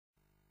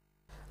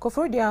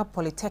Koforidua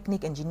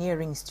Polytechnic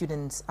Engineering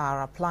students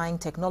are applying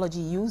technology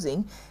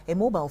using a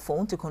mobile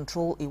phone to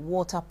control a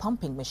water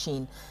pumping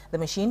machine. The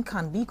machine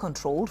can be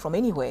controlled from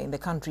anywhere in the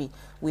country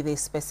with a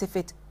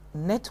specific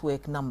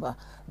network number.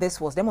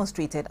 This was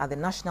demonstrated at the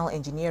National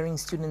Engineering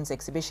Students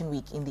Exhibition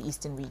Week in the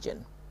Eastern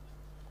region.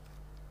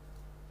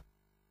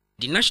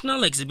 The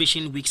National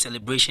Exhibition Week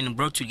celebration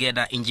brought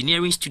together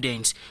engineering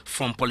students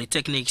from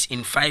polytechnics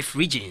in 5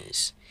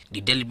 regions. They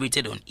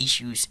deliberated on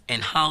issues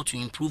and how to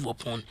improve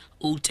upon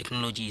old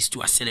technologies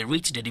to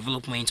accelerate the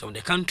development of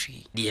the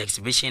country. The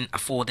exhibition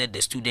afforded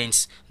the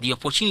students the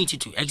opportunity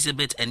to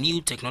exhibit a new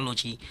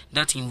technology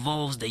that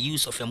involves the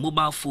use of a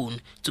mobile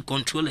phone to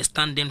control a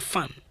standing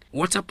fan,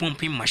 water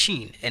pumping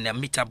machine, and a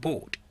meter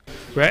board.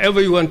 Wherever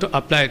you want to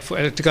apply it for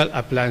electrical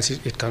appliances,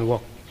 it can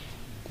work.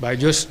 By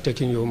just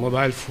taking your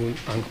mobile phone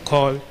and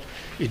call,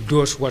 it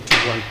does what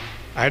you want,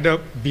 either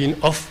being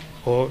off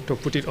or to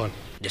put it on.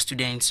 The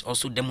students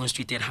also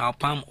demonstrated how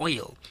palm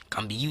oil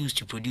can be used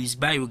to produce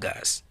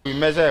biogas. We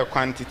measure a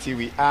quantity,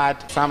 we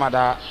add some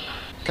other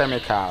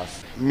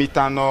chemicals,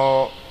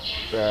 methanol,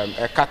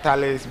 a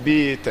catalyst,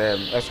 be it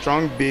a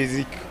strong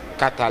basic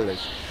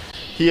catalyst.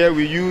 Here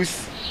we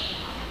use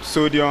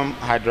sodium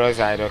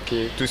hydroxide,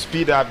 to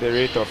speed up the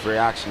rate of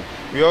reaction.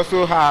 We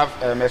also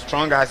have a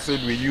strong acid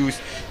we use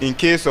in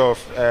case of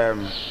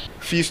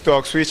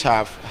feedstocks which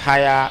have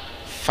higher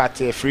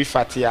free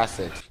fatty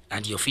acids.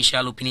 At the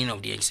official opening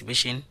of the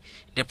exhibition,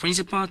 the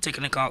Principal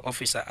Technical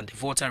Officer at the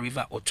Volta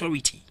River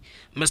Authority,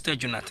 Mr.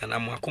 Jonathan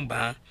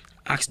Amwakumba,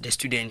 asked the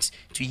students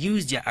to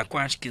use their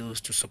acquired skills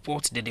to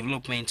support the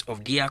development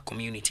of their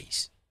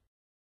communities.